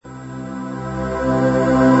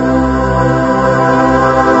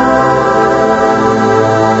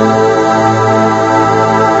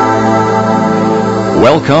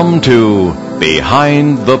Welcome to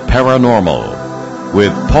Behind the Paranormal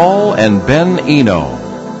with Paul and Ben Eno.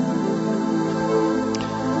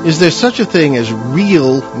 Is there such a thing as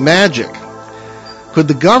real magic? Could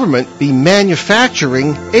the government be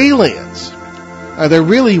manufacturing aliens? Are there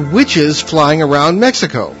really witches flying around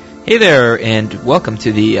Mexico? Hey there, and welcome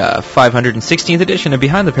to the 516th edition of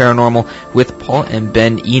Behind the Paranormal with Paul and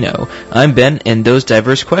Ben Eno. I'm Ben, and those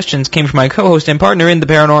diverse questions came from my co-host and partner in the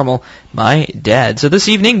paranormal, my dad. So this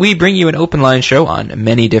evening, we bring you an open line show on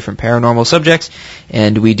many different paranormal subjects,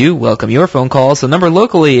 and we do welcome your phone calls. The number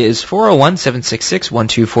locally is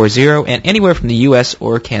 401-766-1240, and anywhere from the U.S.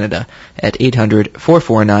 or Canada at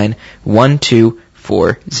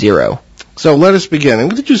 800-449-1240. So let us begin. I'm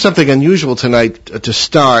going to do something unusual tonight to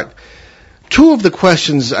start. Two of the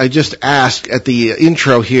questions I just asked at the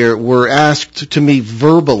intro here were asked to me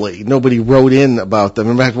verbally. Nobody wrote in about them.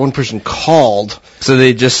 In fact, one person called. So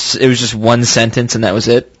it was just one sentence and that was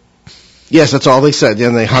it? Yes, that's all they said.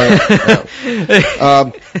 And they hung up.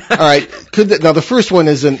 All right. Now, the first one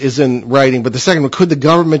is in writing, but the second one, could the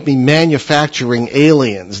government be manufacturing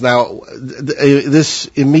aliens? Now, this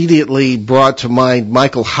immediately brought to mind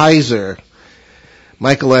Michael S.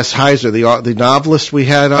 Heiser, the novelist we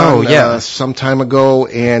had on some time ago,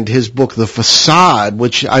 and his book, The Facade,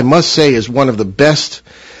 which I must say is one of the best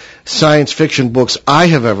science fiction books I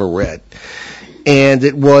have ever read. And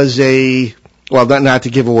it was not to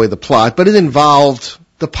give away the plot, but it involved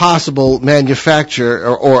the possible manufacture,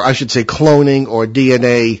 or I should say cloning or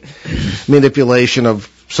DNA manipulation of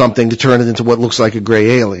something to turn it into what looks like a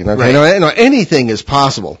gray alien. Okay? Right. Anything is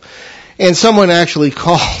possible. And someone actually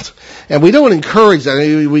called, and we don't encourage that.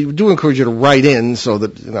 We do encourage you to write in so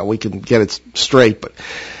that we can get it straight. But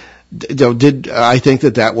I think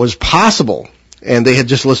that was possible? And they had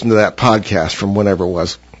just listened to that podcast from whenever it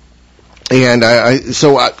was. And I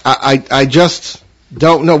just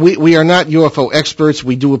don't know. We are not UFO experts.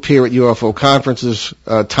 We do appear at UFO conferences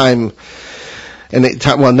now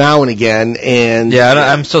and again. And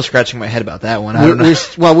I'm still scratching my head about that one. I don't know.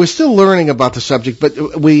 We're still learning about the subject,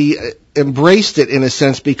 but we embraced it in a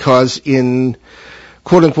sense because in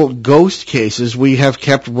quote unquote ghost cases, we have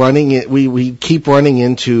kept running it. We keep running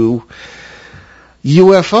into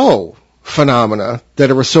UFO phenomena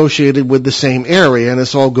that are associated with the same area, and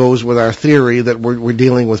this all goes with our theory that we're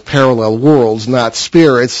dealing with parallel worlds, not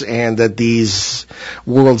spirits, and that these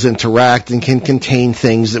worlds interact and can contain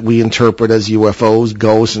things that we interpret as UFOs,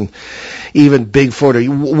 ghosts, and even Bigfoot, or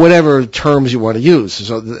whatever terms you want to use.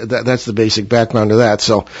 So that's the basic background to that.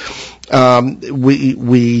 So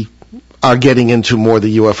we are getting into more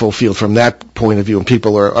the UFO field from that point of view, and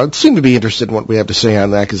people seem to be interested in what we have to say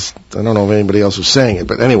on that, because I don't know if anybody else was saying it.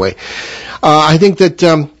 But anyway, I think that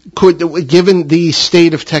given the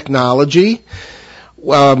state of technology,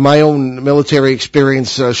 my own military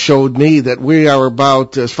experience showed me that we are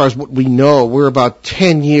about, as far as what we know, we're about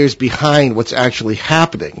 10 years behind what's actually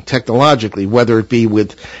happening technologically, whether it be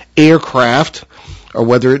with aircraft or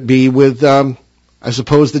whether it be with I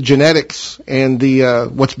suppose the genetics and the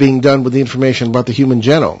what's being done with the information about the human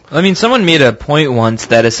genome. I mean, someone made a point once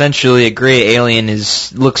that essentially a gray alien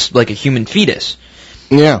looks like a human fetus.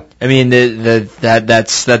 Yeah. I mean,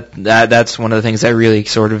 that's one of the things that really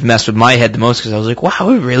sort of messed with my head the most, because I was like,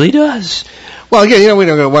 wow, it really does. Well, again, we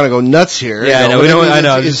don't want to go nuts here. Yeah, no, we don't. I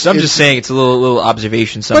know. I'm just saying it's a little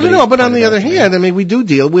observation. But on the other hand, I mean, we do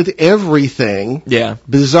deal with everything. Yeah.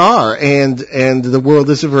 Bizarre, and the world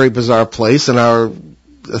is a very bizarre place, and our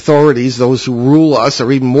authorities, those who rule us, are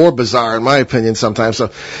even more bizarre, in my opinion, sometimes.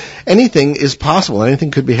 So, anything is possible.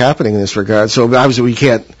 Anything could be happening in this regard. So obviously, we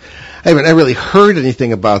can't. I haven't really heard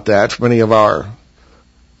anything about that from any of our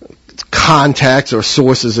contacts or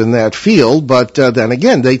sources in that field, but then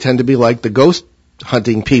again, they tend to be like the ghost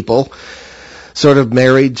hunting people, sort of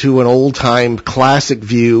married to an old-time classic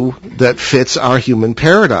view that fits our human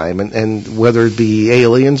paradigm, and whether it be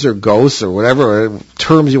aliens or ghosts or whatever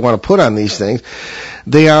terms you want to put on these things,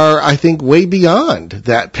 they are, I think, way beyond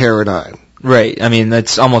that paradigm. Right. I mean,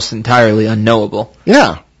 that's almost entirely unknowable.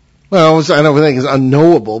 Yeah. Well, I don't think it's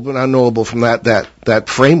unknowable, but unknowable from that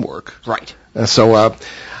framework. Right. So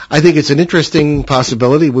I think it's an interesting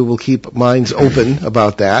possibility. We will keep minds open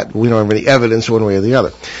about that. We don't have any evidence one way or the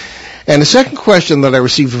other. And the second question that I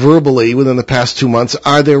received verbally within the past 2 months,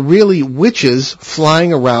 are there really witches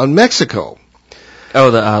flying around Mexico? Oh,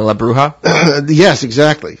 the La Bruja? Yes,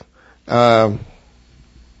 exactly. Would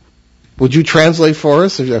you translate for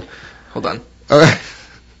us? Hold on. All right.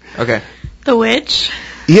 Okay. The witch?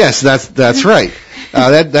 Yes, that's right.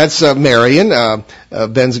 That's Marion,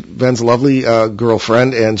 Ben's lovely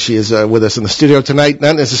girlfriend, and she is with us in the studio tonight,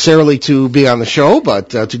 not necessarily to be on the show, but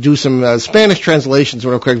to do some Spanish translations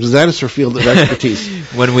real quick, because that is her field of expertise.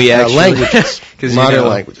 When we actually... languages, modern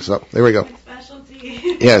languages. Oh, there we go.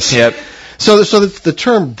 Specialty. Yes. Yep. So the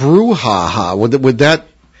term brouhaha, would that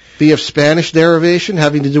be of Spanish derivation,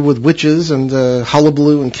 having to do with witches and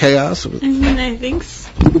hullabaloo and chaos? I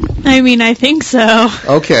think so.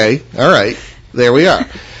 Okay, all right, there we are.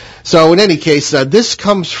 So in any case, this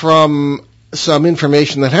comes from some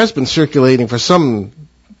information that has been circulating for some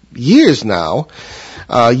years now.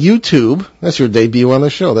 YouTube, that's your debut on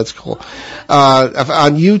the show, that's cool.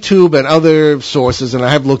 On YouTube and other sources, and I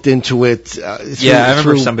have looked into it. I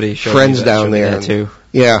remember somebody showed friends me down there that too.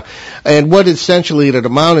 Yeah, and what essentially it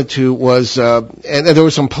amounted to was, and there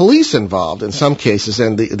were some police involved in some cases,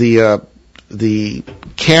 and the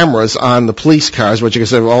cameras on the police cars, which I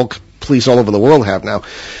guess all police all over the world have now,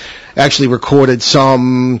 actually recorded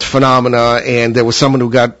some phenomena, and there was someone who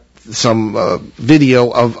got some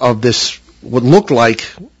video of this, what looked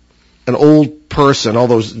like an old person, all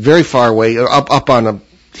those very far away, up on a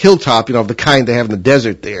hilltop, of the kind they have in the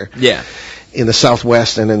desert there. Yeah. In the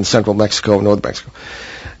southwest and in central Mexico, northern Mexico.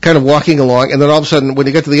 Kind of walking along, and then all of a sudden, when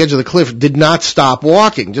he got to the edge of the cliff, did not stop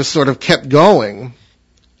walking, just sort of kept going,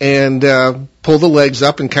 and pulled the legs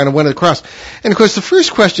up and kind of went across. And of course, the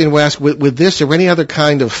first question we ask with this or any other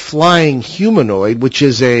kind of flying humanoid, which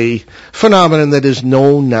is a phenomenon that is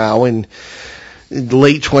known now in the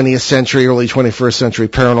late 20th century, early 21st century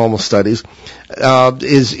paranormal studies,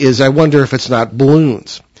 is I wonder if it's not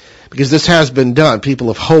balloons. Because this has been done. People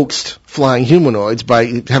have hoaxed flying humanoids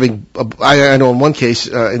by having, I know in one case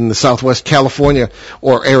in the southwest California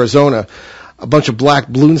or Arizona, a bunch of black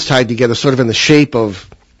balloons tied together sort of in the shape of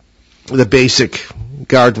the basic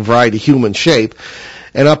garden variety human shape.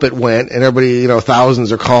 And up it went, and everybody,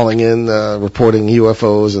 thousands are calling in, reporting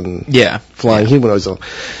UFOs and flying humanoids.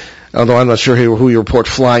 Although I'm not sure who you report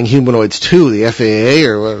flying humanoids to, the FAA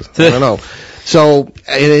or what, I don't know. So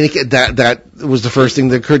that was the first thing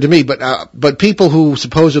that occurred to me. But people who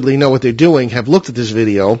supposedly know what they're doing have looked at this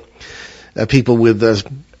video. People with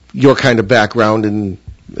your kind of background in,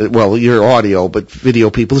 your audio, but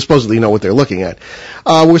video people who supposedly know what they're looking at,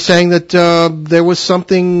 were saying that there was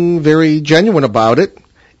something very genuine about it,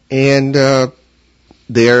 and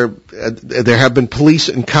there have been police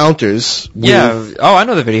encounters. I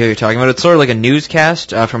know the video you're talking about. It's sort of like a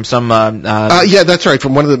newscast from some. Yeah, that's right,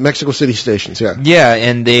 from one of the Mexico City stations. Yeah. Yeah,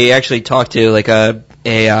 and they actually talked to like a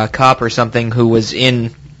cop or something who was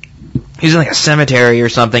in. He was in like a cemetery or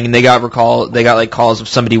something, and they got like calls of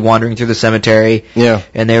somebody wandering through the cemetery. Yeah.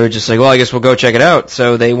 And they were just like, well, I guess we'll go check it out.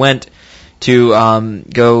 So they went to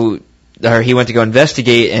he went to go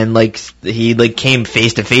investigate, and he came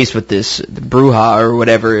face to face with this bruja or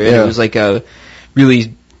whatever, and it was like a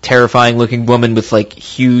really terrifying looking woman with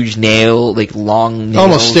huge long nails.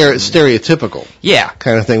 Almost stereotypical. Yeah.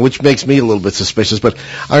 Kind of thing, which makes me a little bit suspicious. But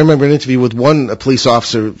I remember an interview with one police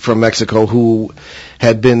officer from Mexico who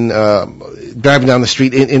had been driving down the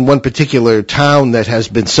street in one particular town that has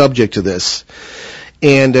been subject to this,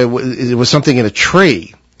 and it was something in a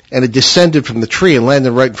tree. And it descended from the tree and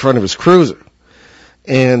landed right in front of his cruiser.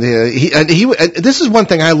 And this is one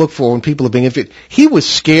thing I look for when people are being interviewed. He was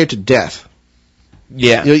scared to death.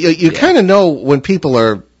 Yeah. You kind of know when people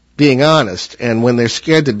are being honest, and when they're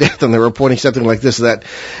scared to death and they're reporting something like this, that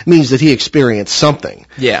means that he experienced something.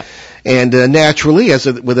 Yeah. And naturally, as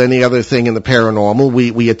with any other thing in the paranormal,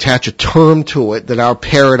 we attach a term to it that our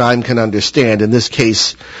paradigm can understand. In this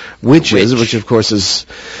case, witches, which of course is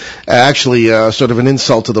actually sort of an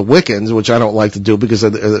insult to the Wiccans, which I don't like to do because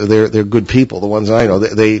they're good people. The ones I know,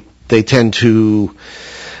 they tend to.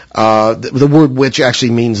 The word witch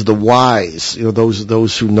actually means the wise.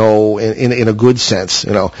 Those who know in a good sense.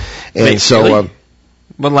 And wait, so. Really?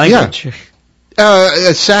 What language?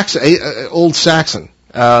 Yeah. Saxon, Old Saxon.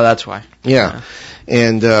 Oh, that's why. Yeah.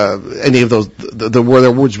 And any of those, there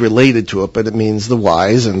are words related to it, but it means the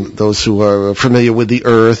wise and those who are familiar with the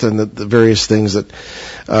earth and the various things that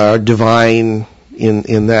are divine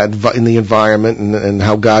in the environment and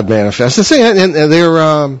how God manifests. And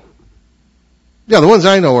they're the ones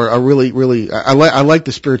I know are really, really. I like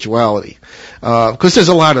the spirituality, because there's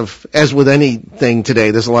a lot of, as with anything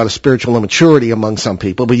today, there's a lot of spiritual immaturity among some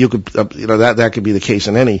people. But you could, that could be the case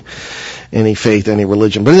in any faith, any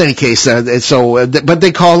religion. But in any case, but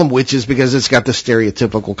they call them witches because it's got the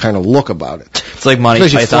stereotypical kind of look about it. It's like Monty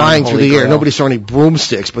Especially Python flying and through Holy the air. Grail. Nobody saw any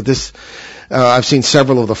broomsticks, but this I've seen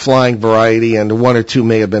several of the flying variety, and one or two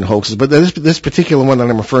may have been hoaxes, but this particular one that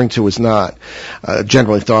I'm referring to is not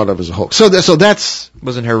generally thought of as a hoax. So that's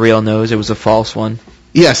Wasn't her real nose, it was a false one.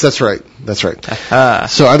 yes, that's right. That's right. Aha.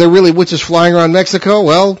 So are there really witches flying around Mexico?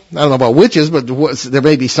 Well, I don't know about witches, but there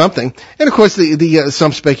may be something. And of course,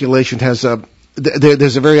 some speculation has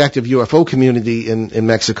there's a very active UFO community in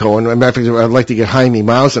Mexico, and as a matter of fact, I'd like to get Jaime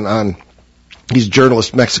Maussan on. He's a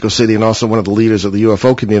journalist in Mexico City and also one of the leaders of the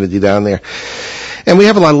UFO community down there. And we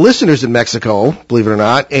have a lot of listeners in Mexico, believe it or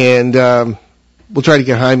not, and we'll try to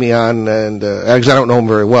get Jaime on, and because I don't know him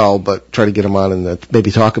very well, but try to get him on and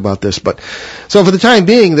maybe talk about this. But so for the time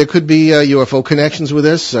being, there could be UFO connections with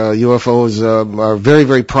this. UFOs are very,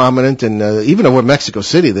 very prominent, and even over Mexico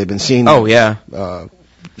City, they've been seen. Oh, yeah.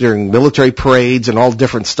 During military parades and all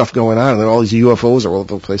different stuff going on, and all these UFOs are all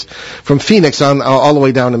over the place. From Phoenix on all the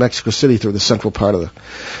way down to Mexico City through the central part of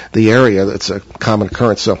the area, that's a common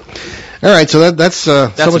occurrence. So, all right, so that's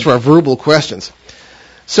so much for our verbal questions.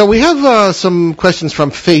 So we have some questions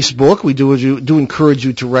from Facebook. We do encourage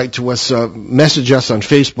you to write to us, message us on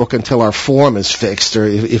Facebook until our form is fixed, or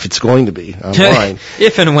if it's going to be online.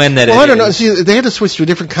 If and when that is. Well, I don't know. See, they had to switch to a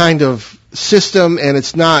different kind of system, and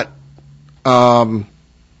it's not.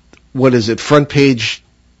 What is it? Front page,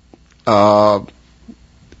 whatever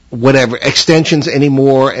extensions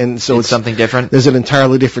anymore, and so it's something different. There's an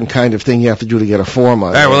entirely different kind of thing you have to do to get a form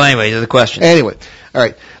on. All right. Well, anyway, the question. Anyway, all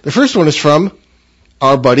right. The first one is from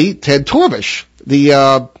our buddy Ted Torbish,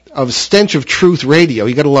 of Stench of Truth Radio.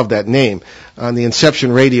 You got to love that name, on the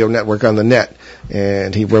Inception Radio Network on the net,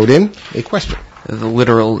 and he wrote in a question. The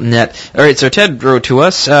literal net. All right, so Ted wrote to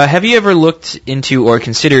us, have you ever looked into or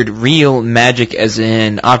considered real magic as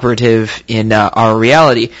an operative in our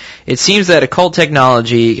reality? It seems that occult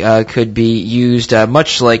technology could be used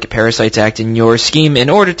much like parasites act in your scheme in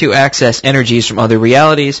order to access energies from other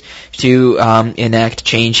realities to enact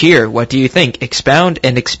change here. What do you think? Expound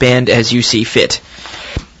and expand as you see fit.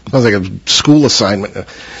 Sounds like a school assignment.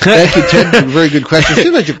 Thank you, Ted. Very good question.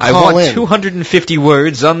 See if you I call want in. 250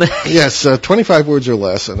 words on the... Yes, 25 words or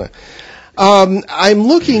less. I'm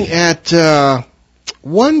looking at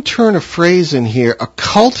one turn of phrase in here,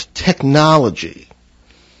 occult technology.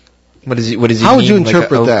 What does he mean? How would you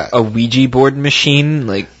interpret that? A Ouija board machine?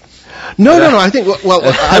 Like... No. I think, all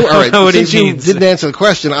right, since you means. didn't answer the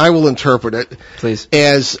question, I will interpret it. Please.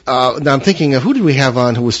 As, now I'm thinking of, who did we have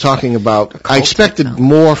on who was talking about, I expected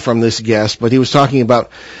more from this guest, but he was talking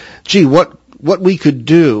about, what we could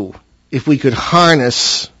do if we could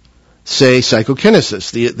harness, say,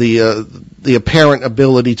 psychokinesis, the apparent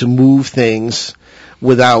ability to move things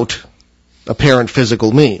without apparent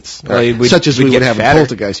physical means, Well, such as we would have fatter. in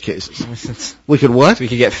poltergeist cases. We could what? We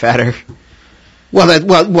could get fatter. Well,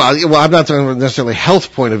 I'm not talking necessarily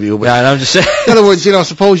health point of view, but Yeah, I'm just saying. in other words,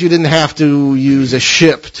 suppose you didn't have to use a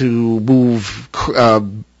ship to move,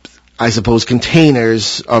 I suppose,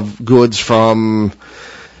 containers of goods from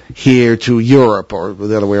here to Europe or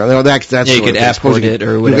the other way around. That's you could apport it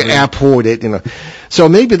or whatever. You could apport it, So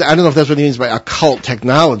maybe, I don't know if that's what he means by occult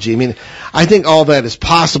technology. I mean, I think all that is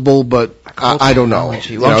possible, but I don't know.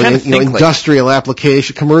 Well, I'm trying to think industrial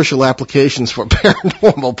application, commercial applications for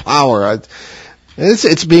paranormal power.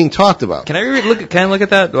 It's being talked about. Can I look at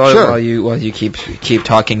that Sure. while you keep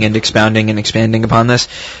talking and expounding and expanding upon this?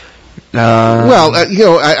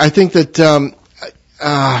 I think that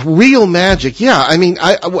real magic. Yeah, I mean,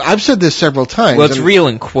 I've said this several times. Well, it's real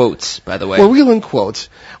in quotes, by the way. Well, real in quotes.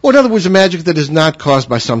 Well, in other words, a magic that is not caused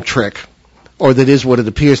by some trick, or that is what it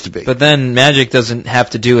appears to be. But then magic doesn't have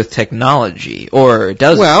to do with technology, or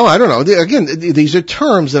does it? Well, I don't know. Again, these are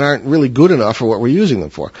terms that aren't really good enough for what we're using them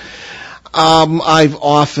for. I've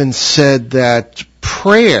often said that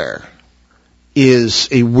prayer is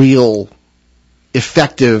a real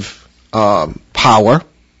effective power,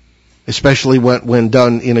 especially when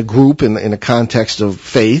done in a group in a context of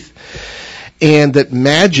faith, and that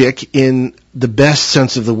magic, in the best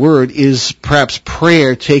sense of the word, is perhaps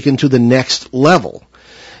prayer taken to the next level,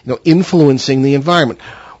 influencing the environment.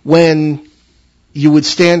 When you would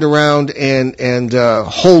stand around and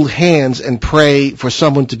hold hands and pray for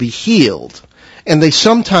someone to be healed, and they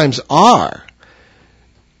sometimes are.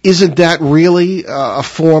 Isn't that really a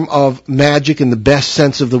form of magic in the best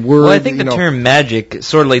sense of the word? Well, I think the term magic,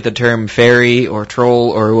 sort of like the term fairy or troll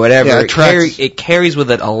or whatever, it carries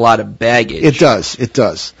with it a lot of baggage. It does.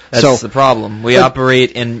 That's the problem. We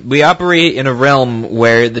operate in a realm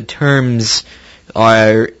where the terms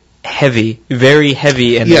are heavy, very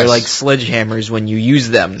heavy, and they're like sledgehammers when you use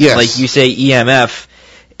them. Yes. Like you say EMF,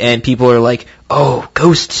 and people are like, oh,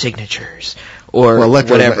 ghost signatures, or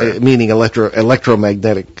whatever. Meaning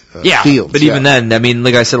electromagnetic fields. But even then, I mean,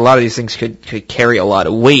 like I said, a lot of these things could carry a lot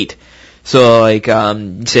of weight. So, like,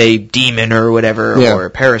 say, demon or whatever, or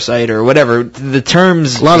parasite or whatever, the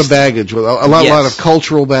terms... A lot of baggage, a lot of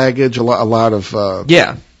cultural baggage, a lot of...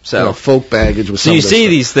 folk baggage with some So you say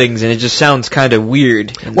these things, and it just sounds kind of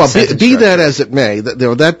weird. Well, be that as it may,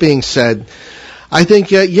 that being said, I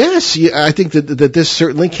think, yes, I think that this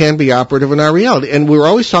certainly can be operative in our reality. And we're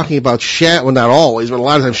always talking about, well, not always, but a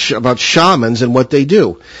lot of times about shamans and what they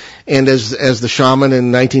do. And as the shaman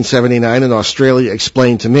in 1979 in Australia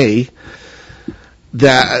explained to me,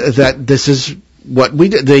 that this is what we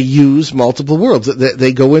do. They use multiple worlds.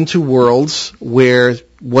 They go into worlds where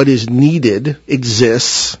what is needed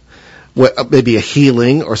exists, maybe a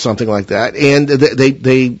healing or something like that, and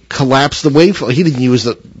they collapse the waveform. He didn't use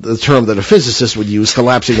the term that a physicist would use,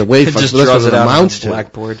 collapsing the waveform. Just draws it out on a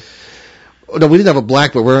blackboard. No, we didn't have a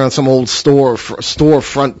blackboard. We were on some old store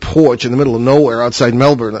front porch in the middle of nowhere outside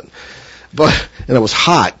Melbourne, and it was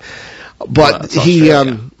hot. But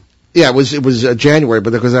it was January,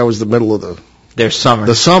 but because that was the middle of their summer.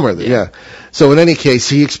 The summer, yeah. So in any case,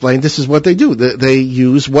 he explained this is what they do. They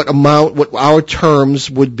use what our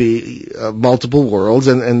terms would be, multiple worlds,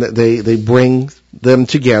 and they bring them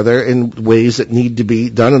together in ways that need to be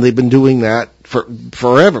done, and they've been doing that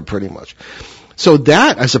forever, pretty much. So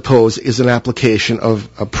that, I suppose, is an application of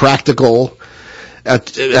a practical,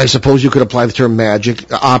 I suppose you could apply the term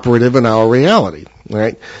magic, operative in our reality,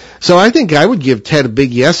 right? So I think I would give Ted a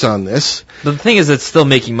big yes on this. The thing is that's still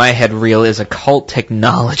making my head reel is occult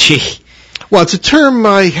technology. Well, it's a term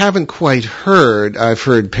I haven't quite heard. I've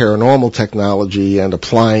heard paranormal technology and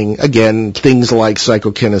applying, again, things like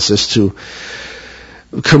psychokinesis to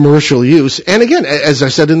commercial use. And again, as I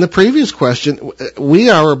said in the previous question, we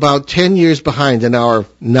are about 10 years behind in our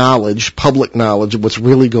knowledge, public knowledge of what's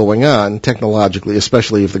really going on technologically,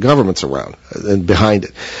 especially if the government's around and behind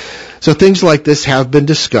it. So things like this have been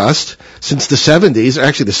discussed since the 70s,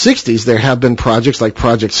 actually the 60s. There have been projects like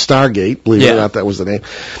Project Stargate, believe it or not, that was the name,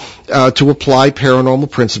 to apply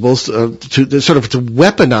paranormal principles to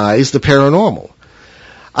weaponize the paranormal.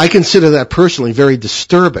 I consider that personally very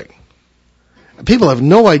disturbing. People have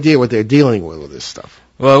no idea what they're dealing with this stuff.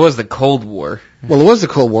 Well, it was the Cold War. Well, it was the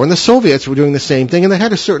Cold War, and the Soviets were doing the same thing, and they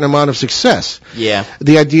had a certain amount of success. Yeah.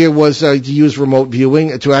 The idea was to use remote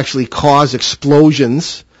viewing to actually cause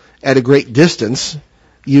explosions at a great distance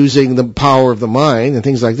using the power of the mind and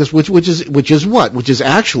things like this, which is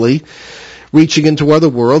actually reaching into other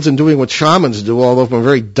worlds and doing what shamans do, although from a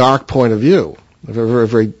very dark point of view, from a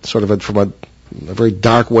very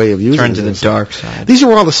dark way of using it. Turn to the dark side. These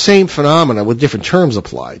are all the same phenomena with different terms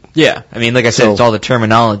applied. Yeah, I mean, like I said, it's all the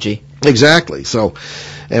terminology. Exactly. So,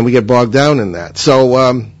 and we get bogged down in that.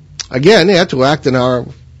 So, again, to act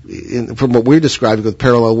from what we're describing with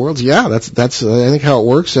parallel worlds, that's I think how it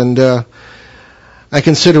works, and I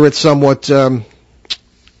consider it somewhat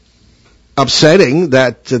upsetting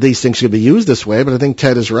that these things should be used this way, but I think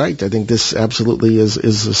Ted is right. I think this absolutely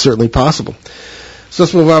is certainly possible. So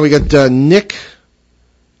let's move on. We got Nick.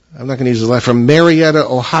 I'm not going to use his last from Marietta,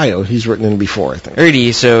 Ohio. He's written in before, I think.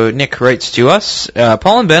 Alrighty, so Nick writes to us,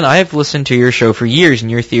 Paul and Ben, I have listened to your show for years, and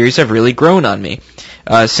your theories have really grown on me.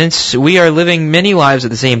 Since we are living many lives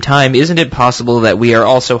at the same time, isn't it possible that we are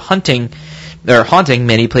also haunting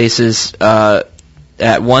many places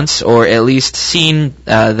at once, or at least seen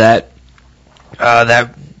or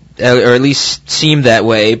at least seem that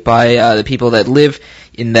way by the people that live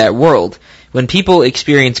in that world? When people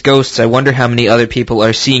experience ghosts, I wonder how many other people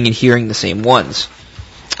are seeing and hearing the same ones.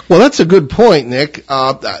 Well, that's a good point, Nick.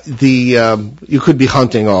 You could be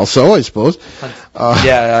hunting also, I suppose.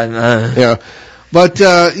 Yeah. But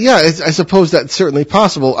I suppose that's certainly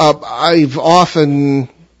possible. I've often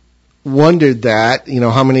wondered that,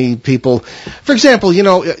 how many people, for example,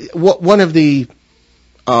 one of the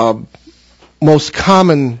most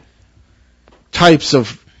common types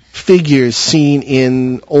of figures seen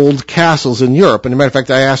in old castles in Europe. And as a matter of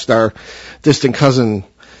fact, I asked our distant cousin,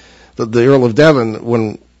 the Earl of Devon,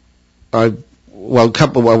 when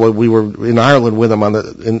we were in Ireland with him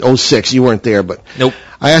in 06. You weren't there, but nope.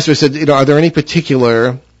 I asked her, I said, are there any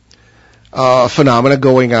particular phenomena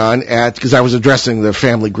going on because I was addressing the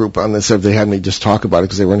family group on this, if they had me just talk about it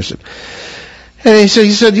because they were interested. And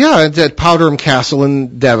he said, at Powderham Castle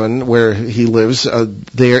in Devon, where he lives,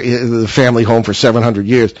 the family home for 700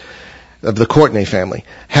 years, of the Courtenay family.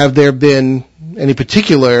 Have there been any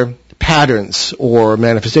particular patterns or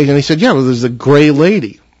manifestations? And he said, there's a gray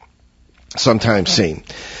lady sometimes seen.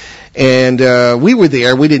 And we were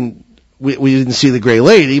there. We we didn't see the Gray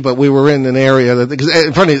Lady, but we were in an area that,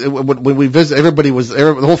 because funny, when we visited,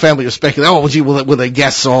 the whole family was speculating, oh, gee, will they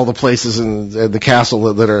guess all the places in the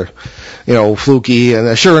castle that are, fluky?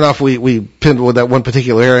 And sure enough, we pinned with that one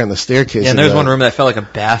particular area in the staircase. Yeah, and there was one room that felt like a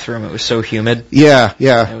bathroom. It was so humid. Yeah.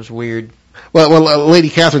 It was weird. Well, Lady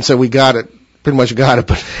Catherine said we got it, pretty much got it,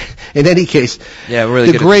 but in any case,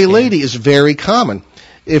 really the Gray Lady is very common.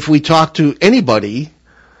 If we talk to anybody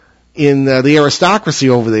in the aristocracy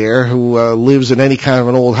over there who lives in any kind of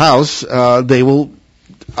an old house, they will,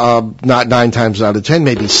 not 9 times out of 10,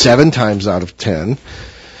 maybe 7 times out of 10,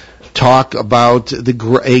 talk about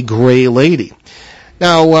a Gray Lady.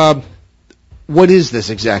 Now, what is this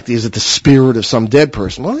exactly? Is it the spirit of some dead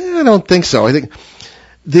person? Well, I don't think so. I think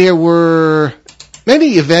there were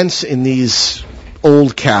many events in these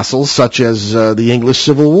old castles, such as the English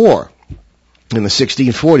Civil War in the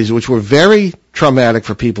 1640s, which were very traumatic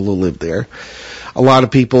for people who lived there. A lot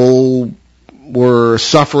of people were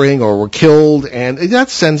suffering or were killed, and that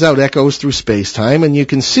sends out echoes through space-time, and you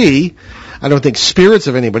can see, I don't think spirits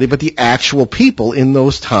of anybody, but the actual people in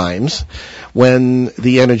those times when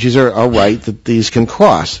the energies are right that these can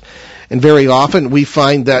cross. And very often we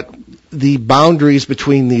find that the boundaries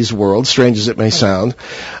between these worlds, strange as it may sound,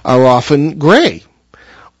 are often gray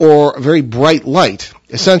or very bright light,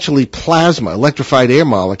 essentially plasma, electrified air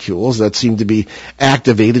molecules that seem to be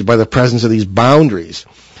activated by the presence of these boundaries.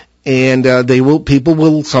 And people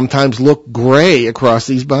will sometimes look gray across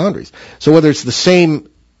these boundaries. So whether it's the same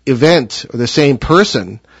event or the same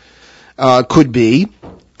person, could be.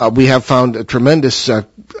 We have found a tremendous,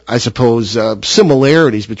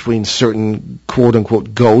 similarities between certain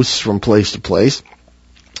quote-unquote ghosts from place to place.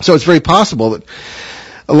 So it's very possible that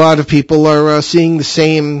a lot of people are seeing the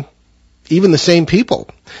same people,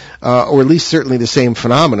 or at least certainly the same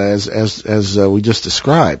phenomena as we just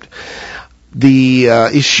described. The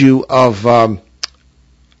issue of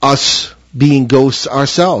us being ghosts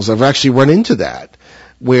ourselves, I've actually run into that,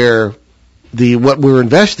 where what we're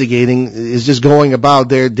investigating is just going about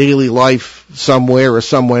their daily life somewhere or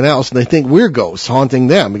someone else, and they think we're ghosts haunting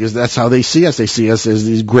them because that's how they see us. They see us as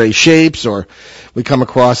these gray shapes, or we come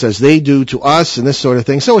across as they do to us, and this sort of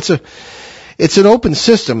thing. So it's an open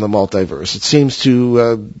system, the multiverse. It seems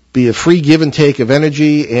to be a free give and take of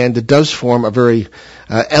energy, and it does form a very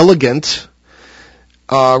elegant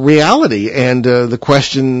reality. And the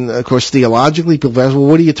question, of course, theologically, people ask, well,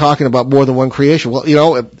 what are you talking about, more than one creation?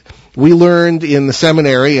 Well, we learned in the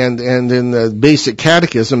seminary and in the basic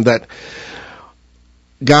catechism that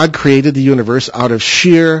God created the universe out of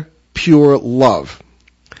sheer, pure love.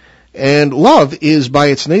 And love is, by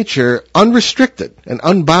its nature, unrestricted and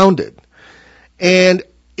unbounded. And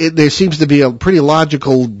there seems to be a pretty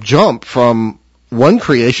logical jump from one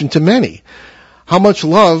creation to many. How much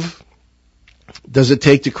love does it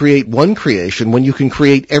take to create one creation when you can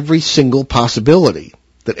create every single possibility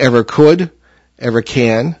that ever could, ever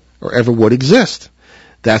can, or ever would exist?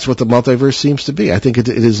 That's what the multiverse seems to be. I think it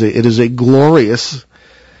is a glorious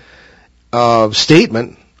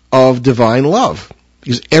statement of divine love,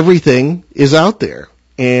 because everything is out there,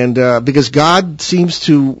 and because God seems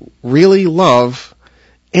to really love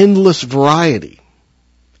endless variety,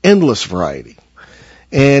 and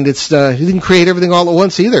it's He didn't create everything all at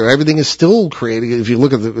once either. Everything is still created. If you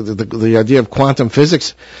look at the idea of quantum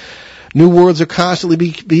physics, new worlds are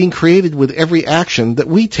constantly being created with every action that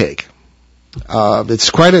we take. It's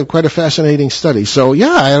quite a fascinating study. So yeah,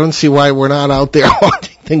 I don't see why we're not out there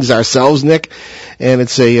haunting things ourselves, Nick. And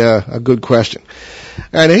it's a good question.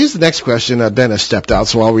 All right, now here's the next question. Ben has stepped out,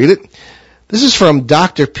 so I'll read it. This is from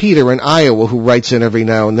Dr. Peter in Iowa, who writes in every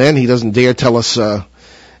now and then. He doesn't dare tell us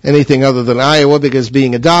anything other than Iowa, because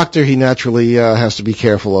being a doctor, he naturally has to be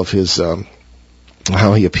careful of his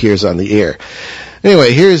how he appears on the air.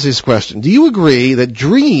 Anyway, here's his question. Do you agree that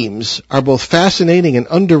dreams are both fascinating and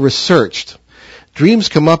under-researched? Dreams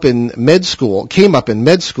came up in med school,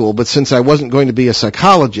 but since I wasn't going to be a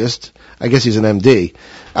psychologist, I guess he's an MD,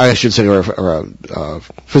 I should say, or a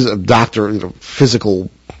doctor,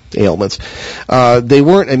 physical ailments. They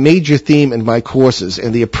weren't a major theme in my courses,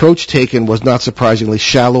 and the approach taken was not surprisingly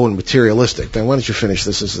shallow and materialistic. Then why don't you finish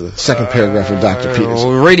this? This is the second paragraph of Dr. Peters.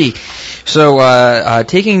 Alrighty. So,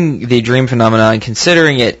 taking the dream phenomenon and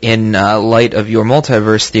considering it in light of your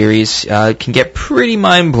multiverse theories can get pretty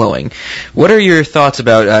mind-blowing. What are your thoughts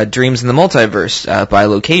about dreams in the multiverse by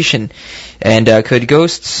location? And could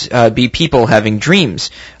ghosts be people having dreams?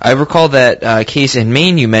 I recall that case in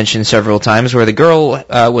Maine you mentioned several times where the girl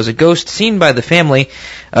was a ghost seen by the family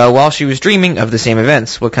while she was dreaming of the same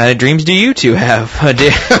events. What kind of dreams do you two have?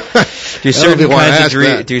 Do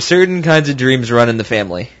certain kinds of dreams run in the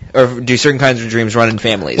family? or do certain kinds of dreams run in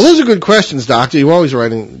families? Well, those are good questions, Doctor. You're always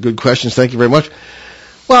writing good questions. Thank you very much.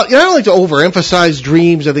 Well, I don't like to overemphasize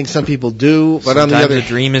dreams. I think some people do, but sometimes on the other, a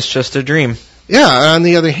dream is just a dream. Yeah, on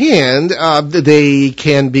the other hand, they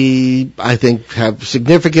can be, I think, have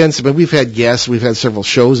significance. I mean, we've had guests, we've had several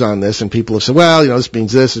shows on this, and people have said, well, this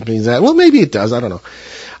means this, it means that. Well, maybe it does, I don't know.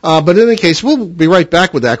 But in any case, we'll be right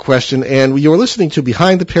back with that question. And you're listening to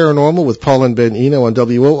Behind the Paranormal with Paul and Ben Eno on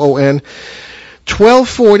WOON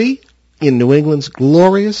 1240 in New England's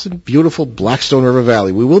glorious and beautiful Blackstone River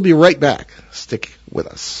Valley. We will be right back. Stick with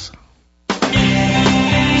us.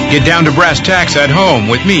 Get down to brass tacks at home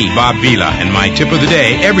with me, Bob Vila, and my tip of the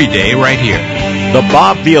day every day right here. The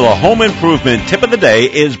Bob Vila Home Improvement Tip of the Day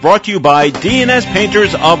is brought to you by D&S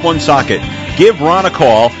Painters of Woonsocket. Give Ron a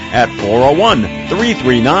call at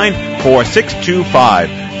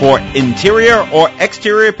 401-339-4625. For interior or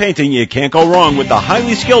exterior painting, you can't go wrong with the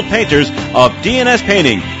highly skilled painters of D&S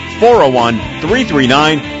Painting.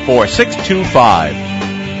 401-339-4625.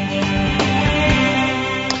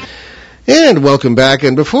 And welcome back.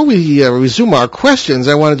 And before we resume our questions,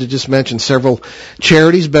 I wanted to just mention several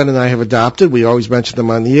charities Ben and I have adopted. We always mention them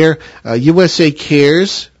on the air.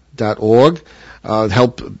 USACares.org,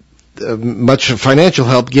 help. Much financial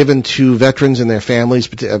help given to veterans and their families,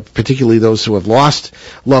 particularly those who have lost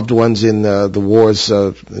loved ones in the wars,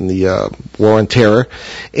 in the War on Terror.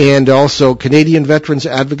 And also Canadian Veterans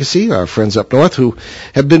Advocacy, our friends up north who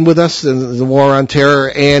have been with us in the War on Terror.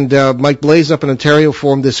 And Mike Blaze up in Ontario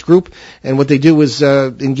formed this group. And what they do is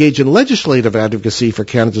engage in legislative advocacy for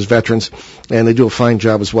Canada's veterans. And they do a fine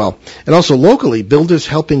job as well. And also locally,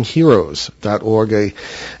 BuildersHelpingHeroes.org,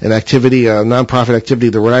 an activity, a nonprofit activity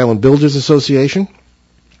of the Rhode Island Builders Association,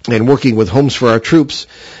 and working with Homes for Our Troops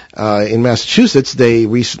in Massachusetts. They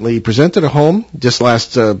recently presented a home just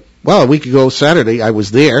last, a week ago Saturday. I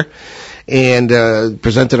was there, and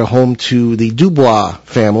presented a home to the Dubois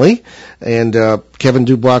family. And Kevin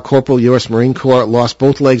Dubois, Corporal, U.S. Marine Corps, lost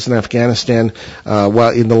both legs in Afghanistan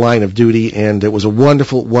while in the line of duty, and it was a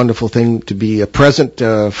wonderful, wonderful thing to be present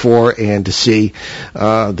for and to see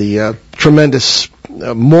the tremendous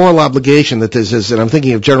moral obligation that this is. And I'm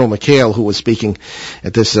thinking of General McHale, who was speaking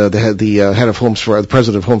at this, the head of Homes for, the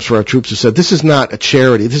president of Homes for Our Troops, who said, this is not a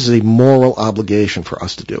charity, this is a moral obligation for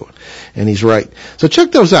us to do it. And he's right. So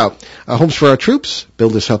check those out. Homes for Our Troops,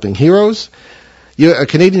 Builders Helping Heroes,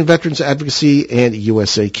 Canadian Veterans Advocacy, and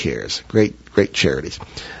USA Cares. Great charities.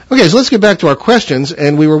 Okay, so let's get back to our questions.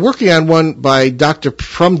 And we were working on one by Dr.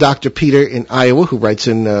 Peter in Iowa, who writes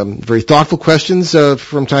in very thoughtful questions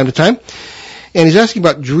from time to time. And he's asking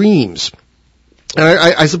about dreams. And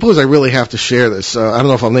I suppose I really have to share this. I don't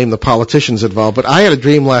know if I'll name the politicians involved, but I had a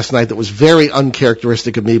dream last night that was very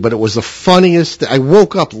uncharacteristic of me, but it was the funniest. I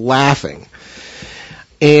woke up laughing.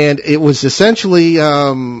 And it was essentially,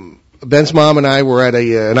 Ben's mom and I were at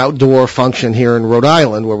an outdoor function here in Rhode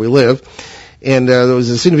Island where we live, and there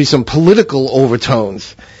seemed to be some political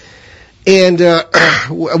overtones. And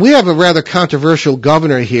we have a rather controversial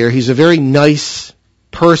governor here. He's a very nice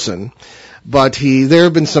person, but there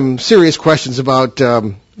have been some serious questions about,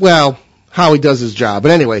 how he does his job. But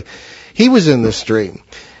anyway, he was in this dream,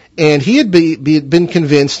 and he had been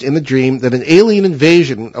convinced in the dream that an alien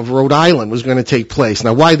invasion of Rhode Island was going to take place.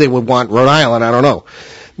 Now, why they would want Rhode Island, I don't know.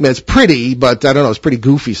 I mean, it's pretty, but I don't know, it's pretty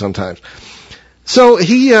goofy sometimes. So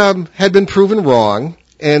he had been proven wrong,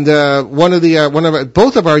 and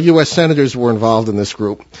both of our U.S. senators were involved in this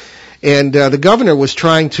group, and the governor was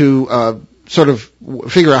trying to sort of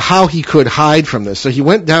figure out how he could hide from this. So he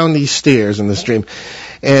went down these stairs in this dream,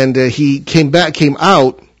 and he came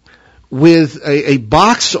out with a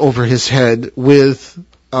box over his head with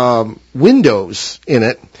windows in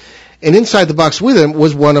it, and inside the box with him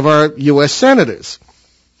was one of our U.S. senators.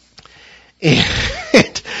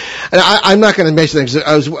 And I'm not going to mention them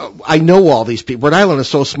because I know all these people. Rhode Island is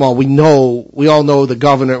so small. We all know the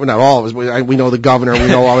governor. Well, not all of us. We know the governor. We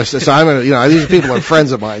know all this. So I'm gonna, these people are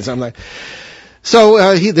friends of mine. So I'm like,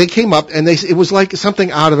 they came up and it was like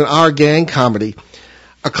something out of an Our Gang comedy.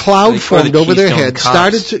 A cloud formed over their head.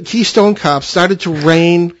 Keystone Cops started to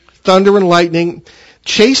rain, thunder and lightning,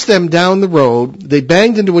 chased them down the road. They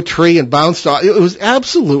banged into a tree and bounced off. It was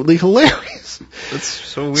absolutely hilarious. That's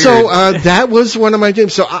so weird. So that was one of my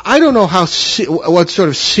dreams. So I don't know what sort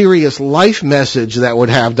of serious life message that would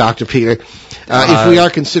have, Dr. Peter, if we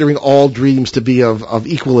are considering all dreams to be of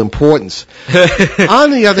equal importance.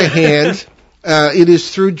 On the other hand, it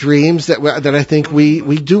is through dreams that I think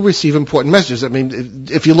we do receive important messages. I mean,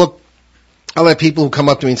 if you look, I'll have people who come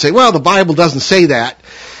up to me and say, well, the Bible doesn't say that.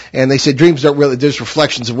 And they say dreams aren't really just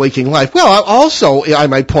reflections of waking life. Well, also, I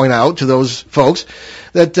might point out to those folks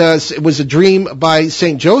that it was a dream by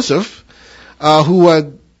St. Joseph,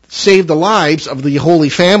 who saved the lives of the Holy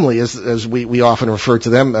Family, as we often refer to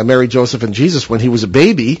them, Mary, Joseph, and Jesus, when he was a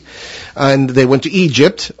baby. And they went to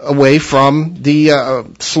Egypt away from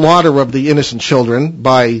the slaughter of the innocent children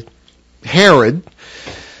by Herod,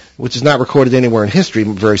 which is not recorded anywhere in history,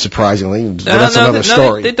 very surprisingly. But that's another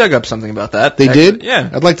story. They dug up something about that. They did? Yeah.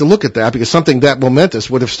 I'd like to look at that, because something that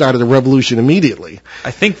momentous would have started a revolution immediately.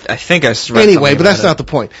 I think I read Anyway, but that's not the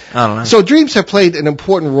point. I don't know. So dreams have played an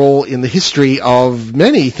important role in the history of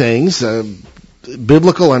many things,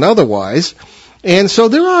 biblical and otherwise. And so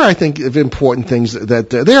there are, I think, important things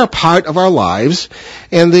that they are part of our lives,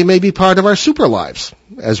 and they may be part of our super lives,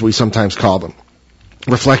 as we sometimes call them.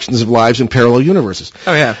 Reflections of lives in parallel universes.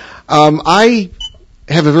 Oh, yeah. I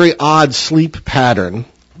have a very odd sleep pattern,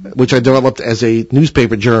 which I developed as a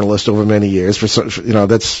newspaper journalist over many years.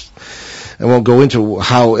 I won't go into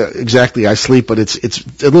how exactly I sleep, but it's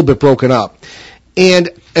a little bit broken up. And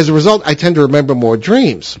as a result, I tend to remember more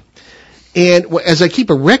dreams. And as I keep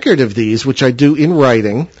a record of these, which I do in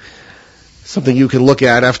writing, something you can look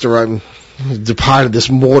at after I'm departed this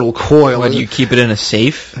mortal coil. What, do you keep it in a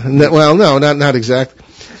safe? Well, no, not exactly.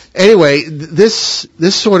 Anyway, this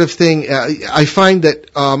sort of thing, I find that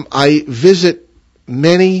I visit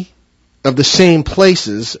many of the same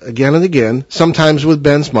places again and again, sometimes with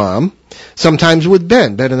Ben's mom, sometimes with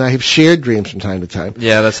Ben. Ben and I have shared dreams from time to time.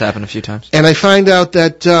 Yeah, that's happened a few times. And I find out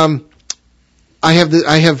that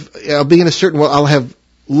I'll be in a certain, I'll have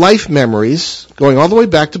life memories going all the way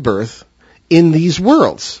back to birth in these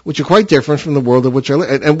worlds, which are quite different from the world in which I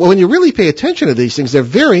live. And when you really pay attention to these things, they're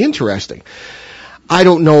very interesting. I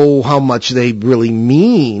don't know how much they really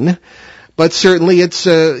mean, but certainly it's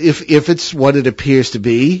if it's what it appears to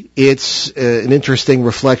be, it's an interesting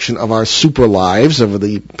reflection of our super lives, of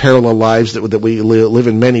the parallel lives that we live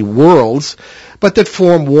in many worlds, but that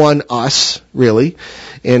form one us, really.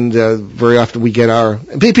 And very often we get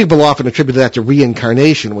people often attribute that to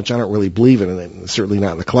reincarnation, which I don't really believe in, and certainly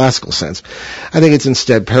not in the classical sense. I think it's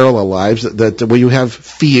instead parallel lives that where you have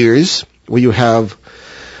fears, where you have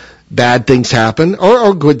bad things happen,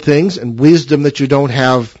 or good things, and wisdom that you don't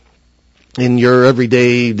have in your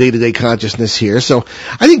everyday, day-to-day consciousness here. So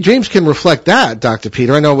I think dreams can reflect that, Dr.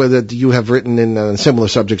 Peter. I know that you have written in similar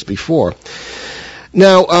subjects before.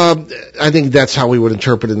 Now, I think that's how we would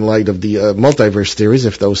interpret in light of the multiverse theories,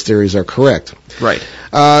 if those theories are correct. Right.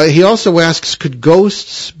 He also asks, could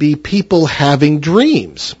ghosts be people having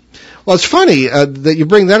dreams? Well, it's funny that you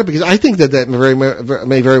bring that up, because I think that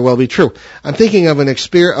may very well be true. I'm thinking of an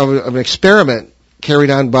experiment carried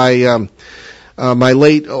on by my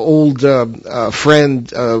late old friend,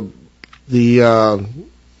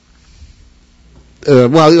 there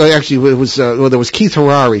was Keith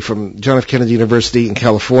Harari from John F. Kennedy University in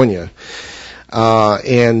California,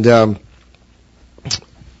 and a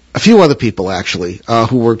few other people actually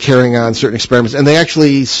who were carrying on certain experiments, and they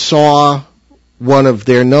actually saw one of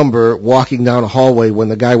their number walking down a hallway when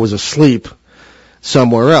the guy was asleep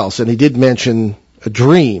somewhere else, and he did mention a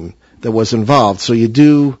dream that was involved. So you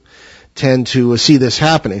do tend to see this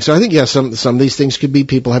happening. So I think, yes, some of these things could be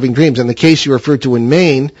people having dreams. And the case you referred to in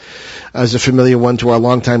Maine is a familiar one to our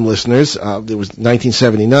longtime listeners. It was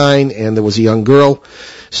 1979, and there was a young girl,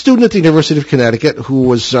 student at the University of Connecticut, who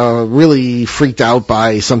was really freaked out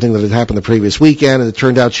by something that had happened the previous weekend, and it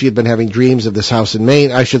turned out she had been having dreams of this house in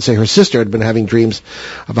Maine. I should say her sister had been having dreams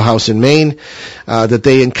of a house in Maine that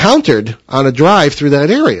they encountered on a drive through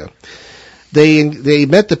that area. They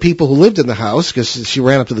met the people who lived in the house, because she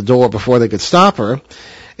ran up to the door before they could stop her,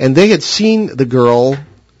 and they had seen the girl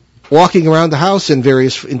walking around the house in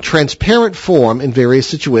transparent form in various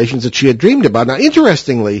situations that she had dreamed about. Now,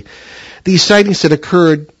 interestingly, these sightings had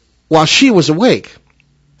occurred while she was awake.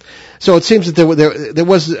 So it seems that there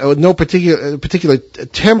was no particular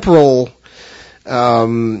temporal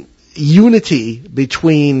unity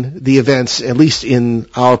between the events, at least in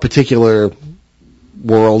our particular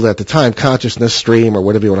world at the time, consciousness stream, or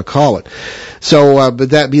whatever you want to call it. So, but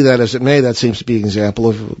that be that as it may, that seems to be an example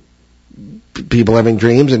of people having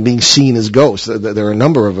dreams and being seen as ghosts. There are a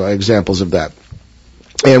number of examples of that.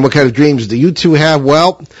 And what kind of dreams do you two have?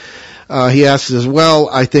 Well, he asks as well,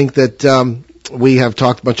 I think that we have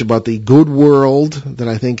talked much about the good world that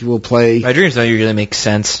I think will play. My dreams don't usually make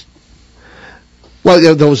sense.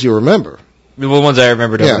 Well, those you remember. The ones I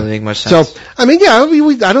remember don't really make much sense. So, I mean, I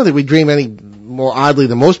don't think we dream any more oddly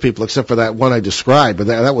than most people, except for that one I described, but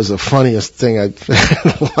that was the funniest thing I've had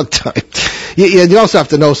in a long time. You also have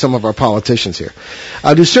to know some of our politicians here.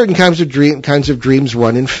 Do certain kinds of dreams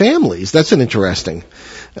run in families? That's an interesting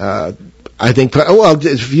I think, well,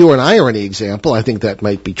 if you and I are any example, I think that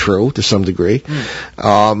might be true to some degree.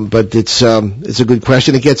 But it's a good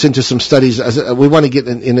question. It gets into some studies. We want to get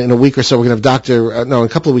in a week or so. We're going to have in a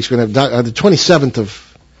couple of weeks, we're going to have the 27th of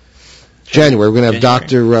January, we're going to have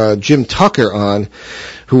Dr. Jim Tucker on,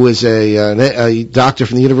 who is a doctor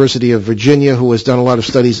from the University of Virginia who has done a lot of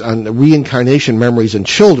studies on reincarnation memories in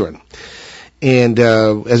children. And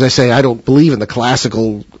as I say, I don't believe in the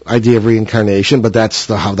classical idea of reincarnation, but that's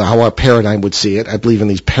how our paradigm would see it. I believe in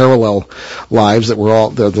these parallel lives that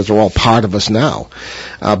are all part of us now.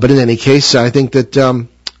 But in any case, I think that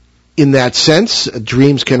in that sense,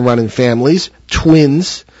 dreams can run in families.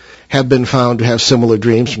 Twins have been found to have similar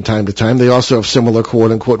dreams from time to time. They also have similar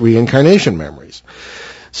quote-unquote reincarnation memories.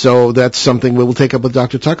 So that's something we will take up with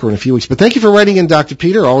Dr. Tucker in a few weeks. But thank you for writing in, Dr.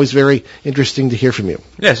 Peter. Always very interesting to hear from you.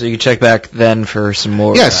 Yeah, so you can check back then for some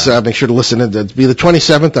more. Yes, make sure to listen. It'll be the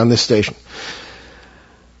 27th on this station.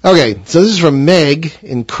 Okay, so this is from Meg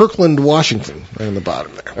in Kirkland, Washington, right on the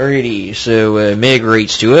bottom there. Alrighty, so Meg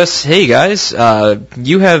writes to us, "Hey guys,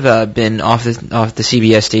 you have been off the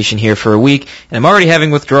CBS station here for a week, and I'm already having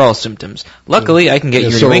withdrawal symptoms. Luckily, I can get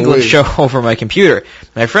your New England show over my computer.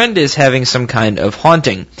 My friend is having some kind of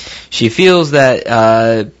haunting. She feels that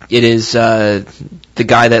it is the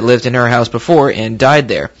guy that lived in her house before and died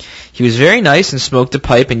there. He was very nice and smoked a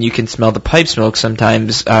pipe, and you can smell the pipe smoke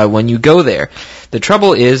sometimes when you go there. The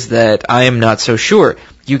trouble is that I am not so sure.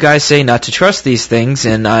 You guys say not to trust these things,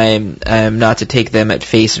 and I am not to take them at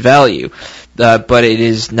face value. But it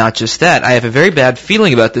is not just that. I have a very bad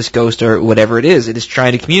feeling about this ghost or whatever it is. It is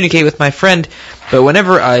trying to communicate with my friend, but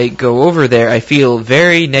whenever I go over there, I feel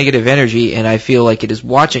very negative energy, and I feel like it is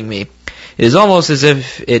watching me. It is almost as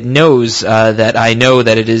if it knows that I know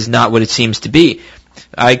that it is not what it seems to be.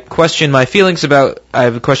 I have questioned my feelings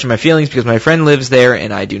because my friend lives there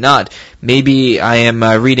and I do not. Maybe I am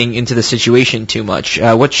reading into the situation too much.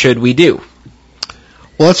 What should we do?"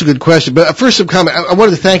 Well, that's a good question. But first, some comment. I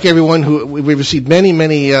wanted to thank everyone who we've received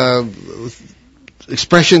many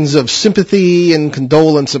expressions of sympathy and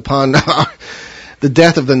condolence upon the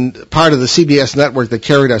death of the part of the CBS network that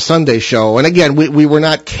carried our Sunday show. And again, we were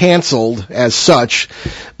not canceled as such,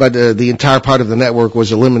 but the entire part of the network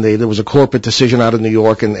was eliminated. It was a corporate decision out of New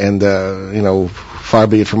York, and far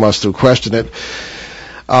be it from us to question it.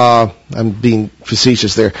 I'm being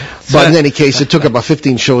facetious there. But in any case, it took about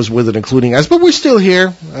 15 shows with it, including us. But we're still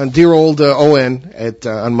here on dear old ON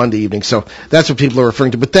on Monday evening. So that's what people are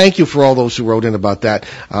referring to. But thank you for all those who wrote in about that.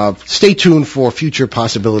 Stay tuned for future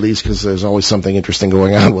possibilities, because there's always something interesting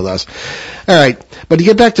going on with us. All right. But to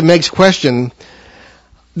get back to Meg's question,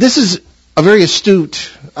 this is a very astute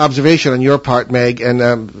observation on your part, Meg,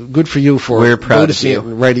 and good for you for We're proud of you.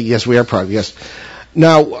 Writing. Yes, we are proud. Yes.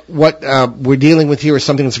 Now, what we're dealing with here is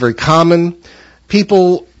something that's very common.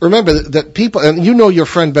 People, remember that people, and you know your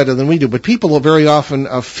friend better than we do, but people will very often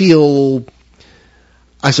feel,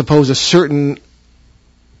 I suppose,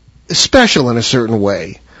 special in a certain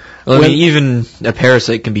way. Well, even a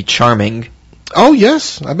parasite can be charming. Oh,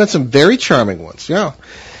 yes. I've met some very charming ones, yeah.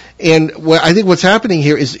 And I think what's happening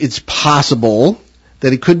here is it's possible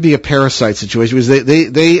that it could be a parasite situation, because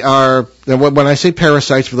they are, when I say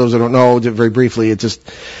parasites, for those who don't know, very briefly, this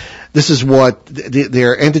is what,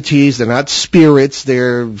 they're entities, they're not spirits,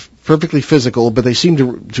 they're perfectly physical, but they seem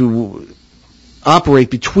to operate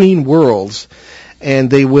between worlds, and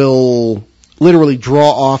they will literally draw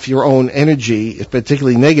off your own energy,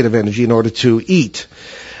 particularly negative energy, in order to eat.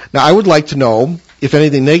 Now, I would like to know if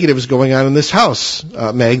anything negative is going on in this house,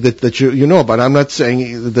 Meg, that you know about. I'm not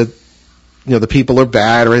saying that the people are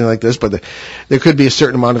bad or anything like this, but there could be a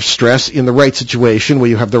certain amount of stress in the right situation where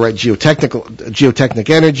you have the right geotechnic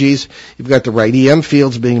energies, you've got the right EM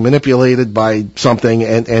fields being manipulated by something,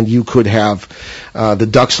 and you could have the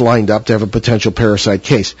ducks lined up to have a potential parasite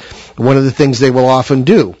case. One of the things they will often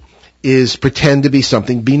do is pretend to be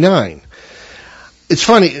something benign. It's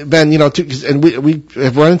funny, Ben, and we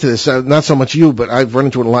have run into this, not so much you, but I've run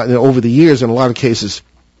into it a lot over the years in a lot of cases.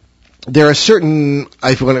 There are certain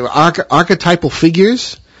archetypal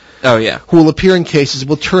figures. Oh yeah. Who will appear in cases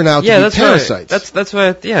will turn out to be parasites. That's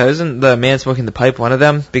why. Yeah, isn't the man smoking the pipe one of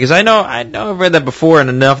them? Because I know I've read that before in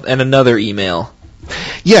another email.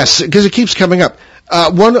 Yes, because it keeps coming up.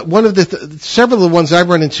 One of the several of the ones I've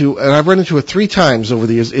run into, and I've run into it 3 times over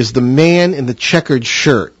the years, is the man in the checkered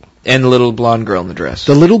shirt and the little blonde girl in the dress.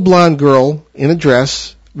 The little blonde girl in a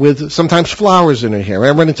dress with sometimes flowers in her hair.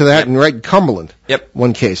 I ran into that in Cumberland. Yep.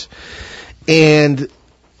 One case. And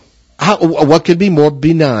what could be more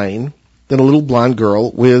benign than a little blonde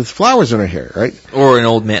girl with flowers in her hair, right? Or an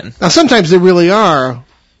old man. Now, sometimes there really are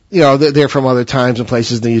they're from other times and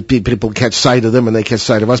places, and people catch sight of them, and they catch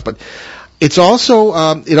sight of us. But it's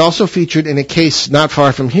also it also featured in a case not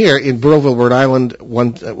far from here in Burrillville, Rhode Island,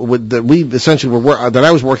 that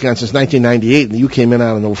I was working on since 1998, and you came in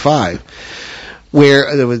on in 2005,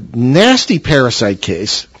 where there was a nasty parasite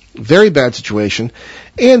case, very bad situation,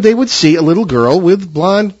 and they would see a little girl with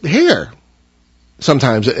blonde hair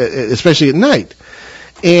sometimes, especially at night.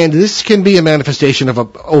 And this can be a manifestation of an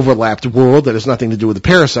overlapped world that has nothing to do with the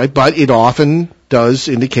parasite, but it often does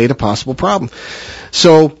indicate a possible problem.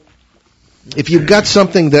 So if you've got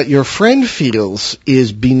something that your friend feels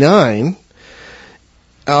is benign,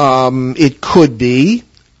 it could be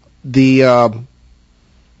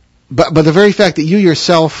but the very fact that you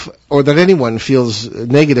yourself or that anyone feels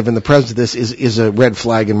negative in the presence of this is a red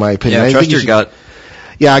flag in my opinion. Yeah, trust your gut.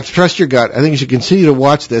 Yeah, I trust your gut. I think you should continue to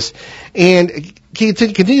watch this and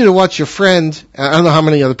continue to watch your friend. I don't know how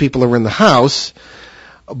many other people are in the house,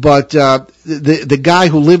 but the guy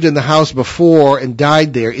who lived in the house before and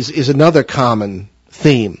died there is another common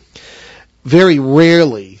theme. Very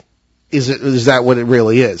rarely is that what it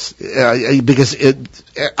really is, because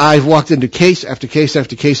I've walked into case after case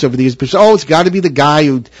after case over the years. It's got to be the guy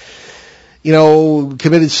who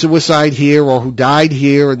committed suicide here or who died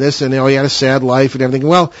here and this, and he had a sad life and everything.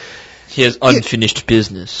 Well, he has unfinished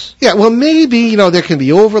business. Yeah, well, maybe, there can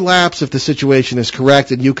be overlaps if the situation is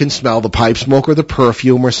correct and you can smell the pipe smoke or the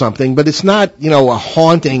perfume or something, but it's not, a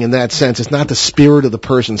haunting in that sense. It's not the spirit of the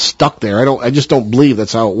person stuck there. I just don't believe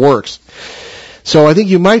that's how it works. So I think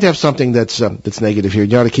you might have something that's negative here.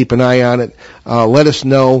 You ought to keep an eye on it. Let us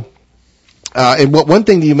know. And one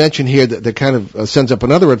thing that you mentioned here that kind of sends up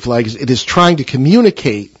another red flag is it is trying to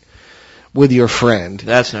communicate with your friend.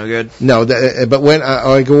 That's no good. No, but when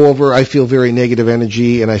I go over, I feel very negative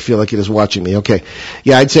energy, and I feel like it is watching me. Okay.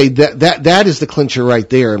 Yeah, I'd say that is the clincher right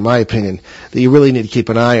there, in my opinion, that you really need to keep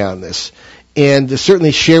an eye on this. And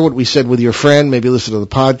certainly share what we said with your friend, maybe listen to the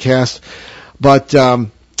podcast. But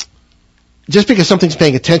just because something's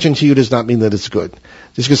paying attention to you does not mean that it's good.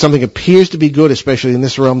 Just because something appears to be good, especially in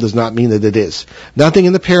this realm, does not mean that it is. Nothing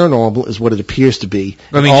in the paranormal is what it appears to be.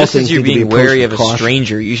 Just as you're being wary of a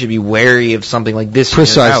stranger, you should be wary of something like this in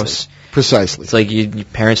your house. Precisely. It's like your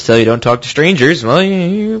parents tell you don't talk to strangers. Well,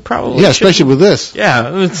 you probably especially with this.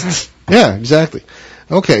 Yeah. Yeah, exactly.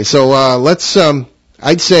 Okay, so let's.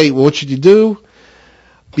 I'd say, what should you do?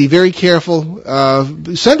 Be very careful.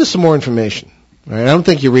 Send us some more information. All right, I don't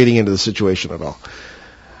think you're reading into the situation at all.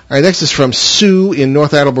 All right, next is from Sue in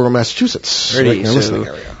North Attleboro, Massachusetts. Right in our listening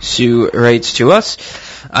area. Sue writes to us,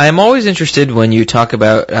 I am always interested when you talk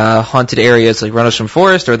about haunted areas like Rendlesham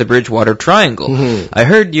Forest or the Bridgewater Triangle. Mm-hmm. I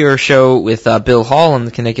heard your show with Bill Hall on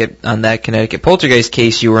that Connecticut poltergeist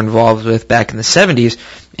case you were involved with back in the 70s,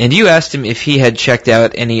 and you asked him if he had checked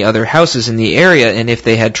out any other houses in the area and if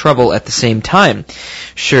they had trouble at the same time.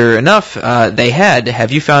 Sure enough, they had.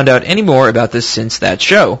 Have you found out any more about this since that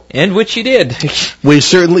show? And which you did. We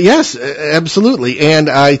certainly, yes, absolutely. And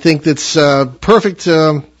I think that's perfect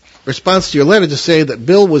response to your letter to say that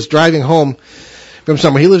Bill was driving home from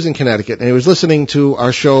somewhere. He lives in Connecticut, and he was listening to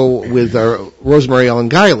our show with Rosemary Ellen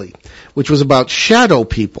Guiley, which was about shadow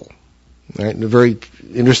people, right? A very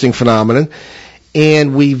interesting phenomenon.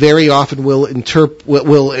 And we very often will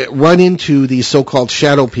run into these so-called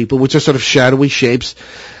shadow people, which are sort of shadowy shapes,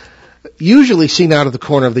 usually seen out of the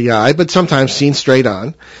corner of the eye, but sometimes seen straight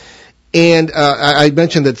on. And I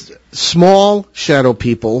mentioned that small shadow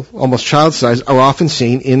people, almost child-sized, are often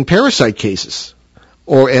seen in parasite cases,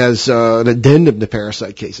 or as an addendum to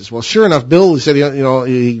parasite cases. Well, sure enough, Bill said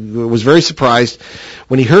he was very surprised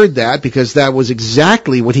when he heard that, because that was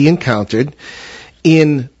exactly what he encountered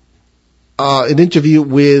in an interview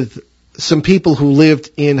with some people who lived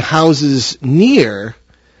in houses near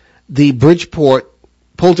the Bridgeport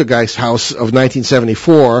poltergeist house of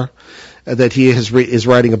 1974 that he is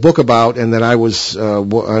writing a book about, and that I'm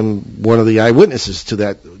one of the eyewitnesses to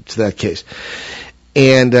that case.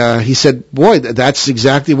 And he said, boy, that's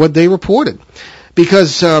exactly what they reported.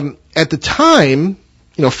 Because at the time,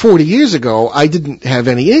 40 years ago, I didn't have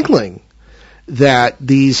any inkling that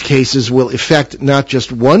these cases will affect not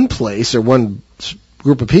just one place or one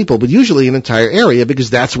group of people, but usually an entire area, because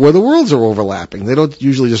that's where the worlds are overlapping. They don't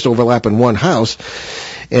usually just overlap in one house,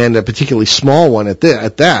 and a particularly small one at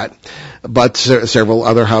that. But several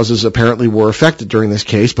other houses apparently were affected during this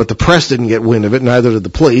case, but the press didn't get wind of it, neither did the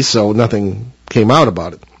police, so nothing came out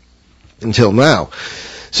about it until now.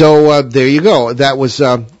 So there you go. That was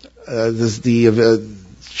the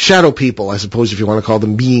shadow people, I suppose, if you want to call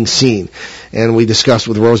them, being seen. And we discussed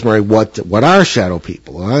with Rosemary what are shadow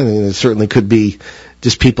people. I mean, it certainly could be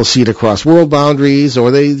just people seen across world boundaries,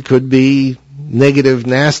 or they could be negative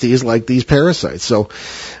nasties like these parasites. So,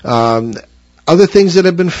 other things that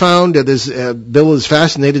have been found, Bill is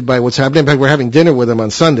fascinated by what's happening. In fact, we're having dinner with him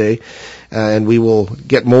on Sunday, and we will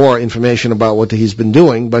get more information about what he's been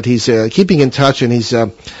doing. But he's keeping in touch, and he's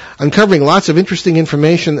uncovering lots of interesting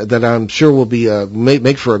information that I'm sure will be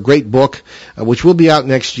make for a great book, which will be out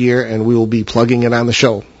next year, and we will be plugging it on the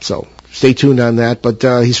show. So stay tuned on that. But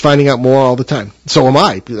he's finding out more all the time. So am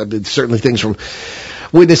I. Certainly things from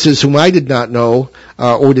witnesses whom I did not know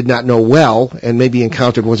or did not know well, and maybe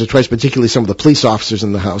encountered once or twice, particularly some of the police officers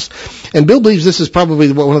in the house. And Bill believes this is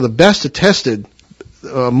probably one of the best attested,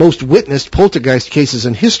 most witnessed poltergeist cases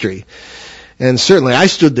in history. And certainly I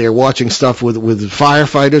stood there watching stuff with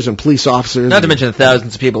firefighters and police officers. Not to mention the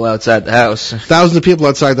thousands of people outside the house. Thousands of people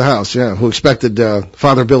outside the house, yeah, who expected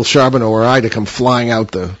Father Bill Charbonneau or I to come flying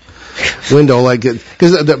out the window,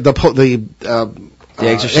 because the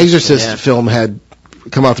Exorcist film had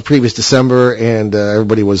come out the previous December, and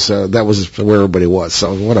everybody was that was where everybody was.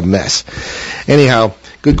 So what a mess. Anyhow,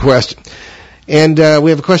 good question. And we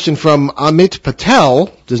have a question from Amit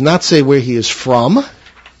Patel. Does not say where he is from.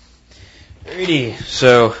 Alrighty.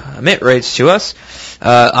 So Amit writes to us.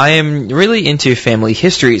 I am really into family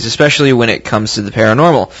histories, especially when it comes to the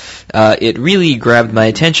paranormal. It really grabbed my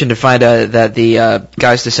attention to find out that the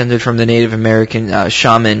guys descended from the Native American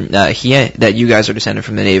shaman, that you guys are descended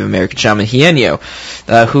from the Native American shaman Hienio,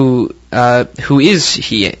 who is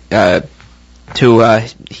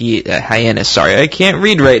Hyannis, sorry, I can't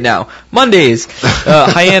read right now. Mondays.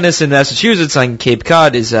 Hyannis in Massachusetts on Cape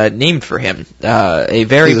Cod is named for him. A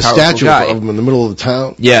very There's powerful a statue guy. of him in the middle of the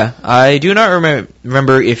town. Yeah, I do not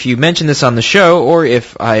remember if you mentioned this on the show or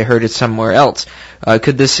if I heard it somewhere else.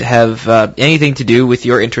 Could this have anything to do with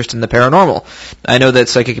your interest in the paranormal? I know that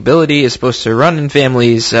psychic ability is supposed to run in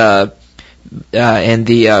families, and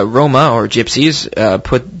the Roma, or Gypsies,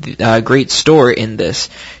 put great store in this.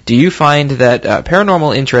 Do you find that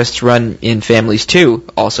paranormal interests run in families too?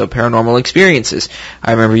 Also paranormal experiences.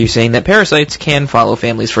 I remember you saying that parasites can follow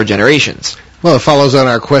families for generations. Well, it follows on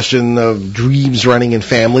our question of dreams running in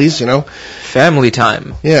families, Family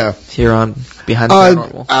time. Yeah. Here on Behind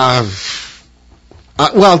the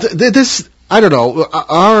Paranormal. This, I don't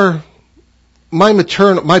know.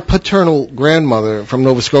 My paternal grandmother from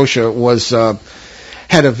Nova Scotia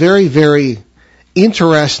had a very, very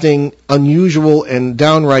interesting, unusual, and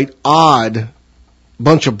downright odd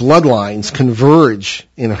bunch of bloodlines converge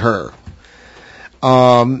in her.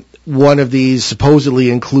 One of these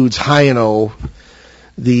supposedly includes Hyeno,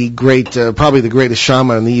 the great, probably the greatest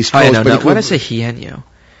shaman on the East Coast. Hyeno, why did I say Hyeno?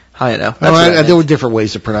 Hyeno. There were different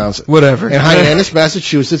ways to pronounce it. Whatever. And Hyannis,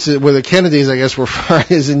 Massachusetts, where the Kennedys, I guess,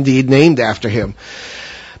 is indeed named after him,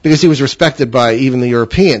 because he was respected by even the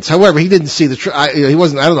Europeans. However, he didn't see he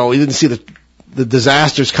didn't see the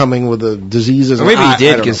disasters coming with the diseases. Or maybe he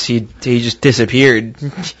did, because he just disappeared.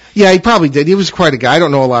 Yeah, he probably did. He was quite a guy. I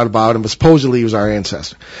don't know a lot about him, but supposedly he was our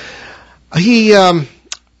ancestor.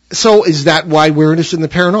 So is that why we're interested in the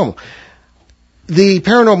paranormal? The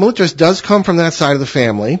paranormal interest does come from that side of the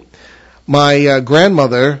family. My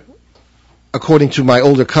grandmother, according to my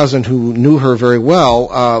older cousin who knew her very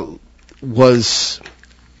well,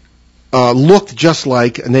 looked just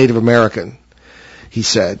like a Native American, he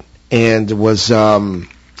said, and was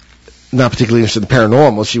not particularly interested in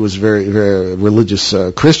paranormal. She was very, very religious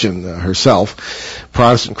Christian herself,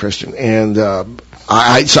 Protestant Christian, and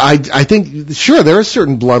I think, sure, there are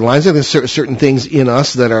certain bloodlines, and there's certain things in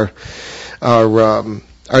us that are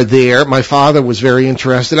there. My father was very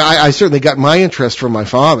interested. I certainly got my interest from my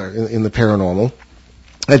father in the paranormal.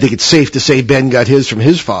 I think it's safe to say Ben got his from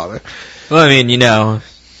his father. Well, I mean, Well,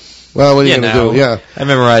 what are you going to do? Yeah. I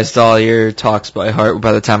memorized all your talks by heart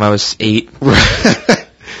by the time I was 8.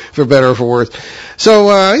 For better or for worse. So,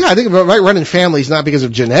 I think about running families not because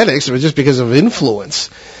of genetics, but just because of influence.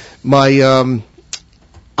 I don't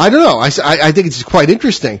know. I think it's quite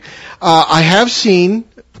interesting. I have seen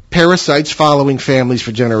parasites following families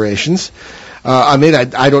for generations. I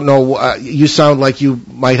don't know. You sound like you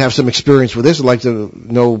might have some experience with this. I'd like to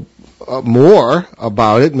know more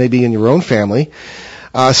about it, maybe in your own family.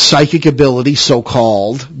 Psychic ability,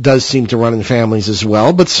 so-called, does seem to run in families as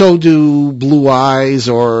well, but so do blue eyes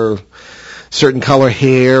or certain color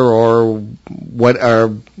hair or what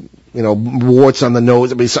are, warts on the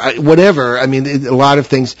nose. Whatever. A lot of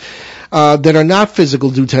things that are not physical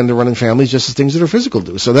do tend to run in families, just as things that are physical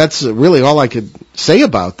do. So that's really all I could say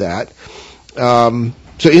about that.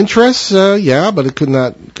 So interests, but it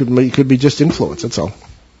could be just influence. That's all.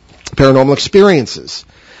 Paranormal experiences.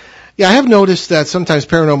 Yeah, I have noticed that sometimes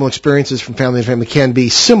paranormal experiences from family to family can be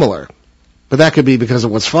similar. But that could be because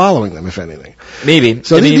of what's following them, if anything. Maybe.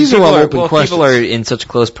 So these are all open questions. People are in such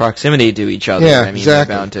close proximity to each other. Yeah, I mean,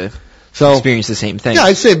 exactly. they're bound to experience the same thing. Yeah,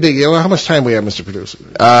 I'd say big. How much time we have, Mr. Producer?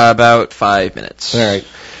 About 5 minutes. All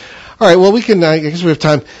right. Well, we can. I guess we have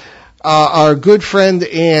time. Our good friend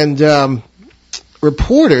and show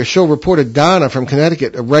reporter Donna from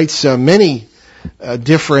Connecticut writes many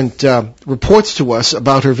different reports to us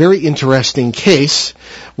about her very interesting case,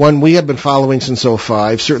 one we have been following since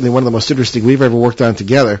 2005, certainly one of the most interesting we've ever worked on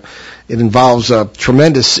together. It involves a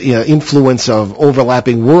tremendous influence of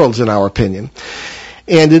overlapping worlds, in our opinion.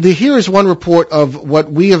 And here is one report of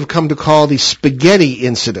what we have come to call the spaghetti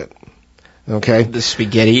incident. Okay? The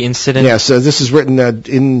spaghetti incident? Yes, this is written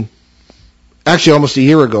in actually almost a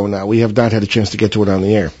year ago now. We have not had a chance to get to it on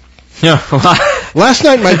the air. Last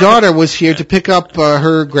night my daughter was here to pick up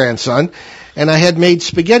her grandson, and I had made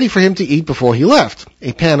spaghetti for him to eat before he left.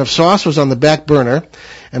 A pan of sauce was on the back burner,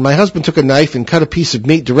 and my husband took a knife and cut a piece of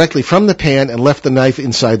meat directly from the pan and left the knife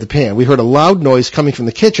inside the pan. We heard a loud noise coming from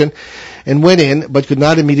the kitchen and went in, but could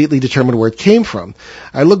not immediately determine where it came from.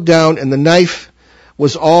 I looked down, and the knife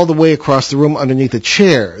was all the way across the room underneath a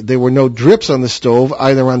chair. There were no drips on the stove,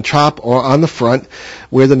 either on top or on the front,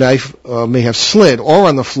 where the knife may have slid, or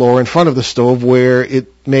on the floor in front of the stove, where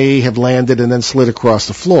it may have landed and then slid across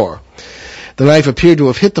the floor. The knife appeared to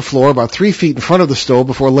have hit the floor about 3 feet in front of the stove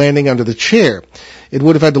before landing under the chair. It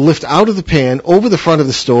would have had to lift out of the pan over the front of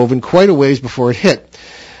the stove and quite a ways before it hit.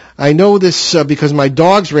 I know this because my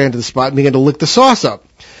dogs ran to the spot and began to lick the sauce up.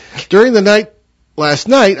 During the night, last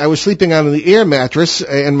night, I was sleeping on the air mattress,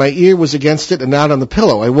 and my ear was against it and not on the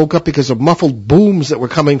pillow. I woke up because of muffled booms that were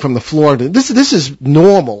coming from the floor. This is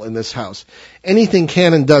normal in this house. Anything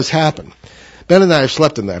can and does happen. Ben and I have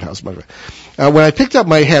slept in that house, by the way. When I picked up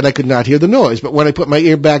my head, I could not hear the noise, but when I put my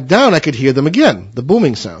ear back down, I could hear them again, the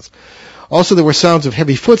booming sounds. Also, there were sounds of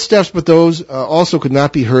heavy footsteps, but those also could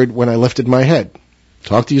not be heard when I lifted my head.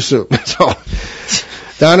 Talk to you soon. So,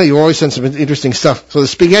 Donna, you always send some interesting stuff. So the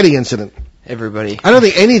spaghetti incident. Everybody. I don't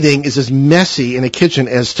think anything is as messy in a kitchen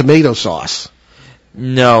as tomato sauce.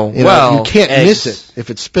 No. You can't miss it if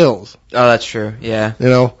it spills. Oh, that's true. Yeah.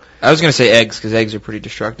 I was going to say eggs, because eggs are pretty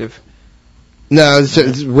destructive. No,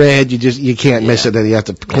 it's red. You can't miss it, and you have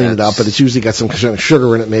to clean it up. But it's usually got some kind of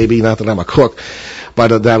sugar in it, maybe. Not that I'm a cook,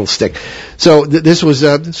 but that'll stick. So this was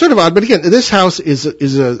sort of odd. But again, this house is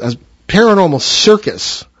a paranormal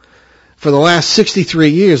circus for the last 63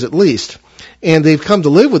 years at least, and they've come to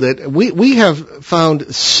live with it. We have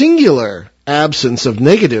found singular absence of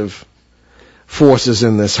negative forces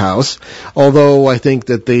in this house, although I think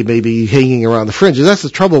that they may be hanging around the fringes. That's the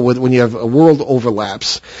trouble with when you have a world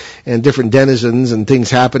overlaps and different denizens and things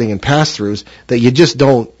happening and pass-throughs, that you just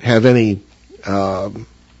don't have any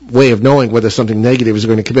way of knowing whether something negative is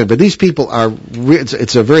going to come in. But these people are,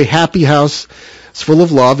 it's a very happy house. It's full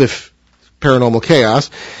of love, if paranormal chaos,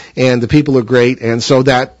 and the people are great, and so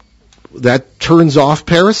that turns off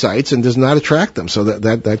parasites and does not attract them. So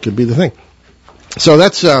that could be the thing. So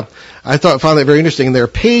that's, I found that very interesting. And there are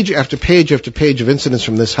page after page after page of incidents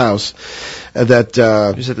from this house that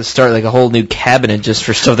you just have to start like a whole new cabinet just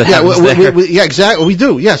for stuff that happens there. Yeah, exactly. We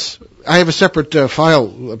do. Yes, I have a separate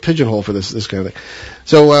file, a pigeonhole for this kind of thing.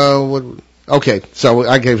 So okay. So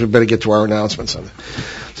I guess we better get to our announcements on it.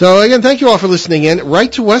 So again, thank you all for listening in.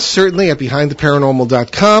 Write to us certainly at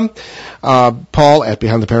BehindTheParanormal.com, Paul at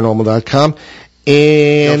BehindTheParanormal.com.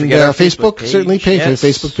 And Facebook certainly page, yes.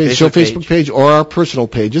 Facebook page, or our personal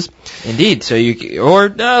pages. Indeed. So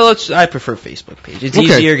I prefer Facebook page. It's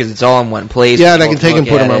easier because it's all in one place. Yeah, and I can take and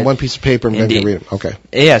put them on one piece of paper and then read them. Okay.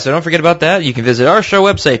 Yeah, so don't forget about that. You can visit our show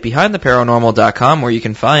website, BehindTheParanormal.com, where you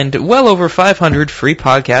can find well over 500 free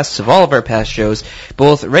podcasts of all of our past shows,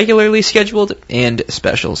 both regularly scheduled and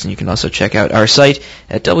specials. And you can also check out our site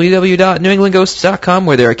at www.NewEnglandGhosts.com,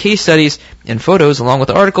 where there are case studies and photos along with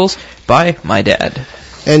articles by my dad.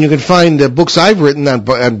 And you can find books I've written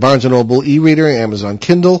on Barnes & Noble e-reader, Amazon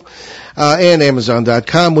Kindle, and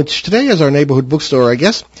Amazon.com, which today is our neighborhood bookstore, I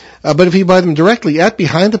guess. But if you buy them directly at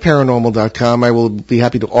BehindTheParanormal.com, I will be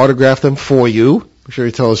happy to autograph them for you. Be sure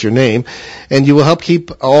you tell us your name. And you will help keep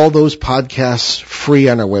all those podcasts free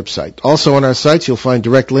on our website. Also on our sites, you'll find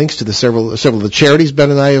direct links to the several of the charities Ben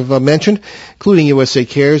and I have mentioned, including USA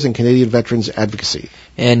Cares and Canadian Veterans Advocacy.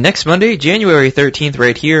 And next Monday, January 13th,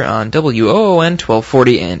 right here on WOON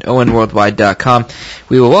 1240 and ONWorldwide.com,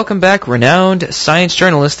 we will welcome back renowned science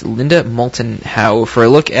journalist Linda Moulton Howe for a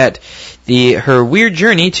look at her weird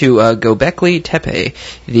journey to Göbekli Tepe,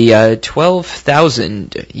 the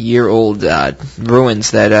 12,000-year-old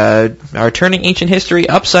ruins that are turning ancient history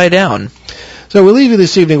upside down. So we'll leave you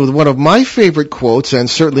this evening with one of my favorite quotes, and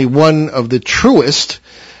certainly one of the truest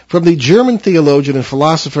From the German theologian and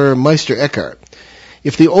philosopher Meister Eckhart.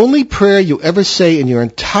 If the only prayer you ever say in your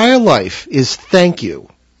entire life is thank you,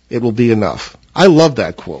 it will be enough. I love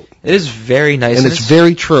that quote. It is very nice. And it's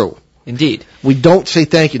very true. Indeed. We don't say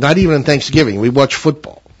thank you, not even on Thanksgiving. We watch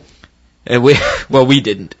football. And we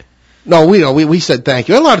didn't. No, we said thank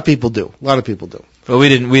you. A lot of people do. Well, we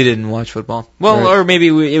didn't watch football. Well, Right. or maybe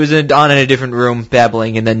it was on in a different room,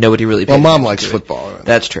 babbling, and then nobody really paid Well, Mom attention likes to it. football.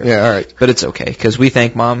 That's true. Yeah, all right. But it's okay, because we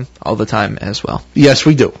thank Mom all the time as well. Yes,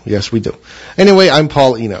 we do. Anyway, I'm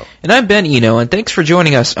Paul Eno. And I'm Ben Eno, and thanks for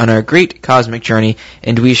joining us on our great cosmic journey,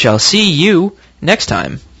 and we shall see you next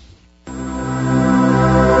time.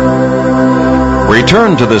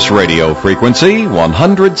 Return to this radio frequency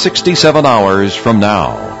 167 hours from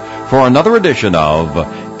now for another edition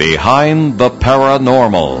of Behind the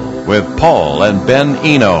Paranormal with Paul and Ben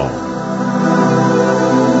Eno.